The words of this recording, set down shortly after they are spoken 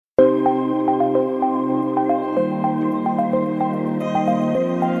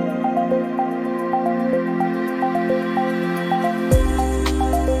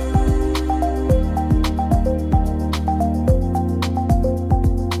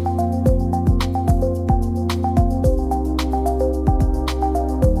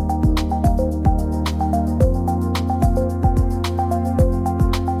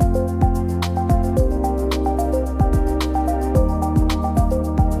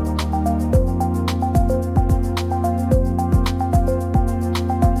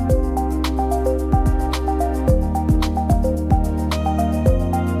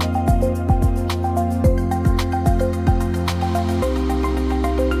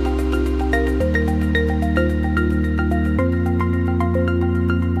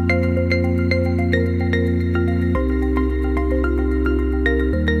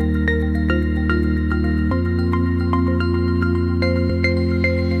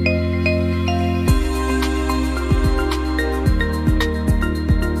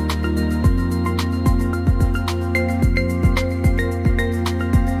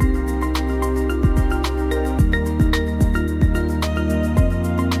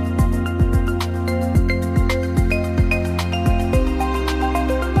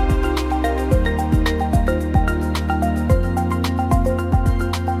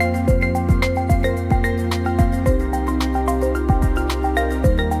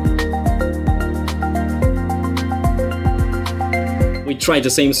tried the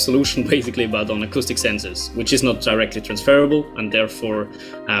same solution basically, but on acoustic sensors, which is not directly transferable, and therefore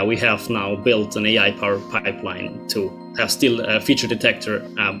we have now built an AI-powered pipeline to have still a feature detector,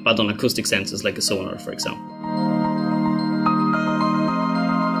 but on acoustic sensors like a sonar, for example.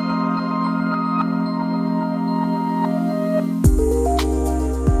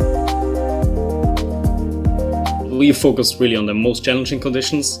 We focus really on the most challenging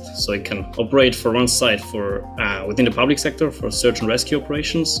conditions, so it can operate for one side for within the public sector for search and rescue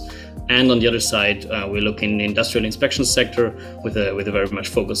operations, and on the other side we look in the industrial inspection sector with a very much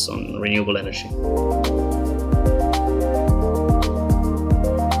focus on renewable energy.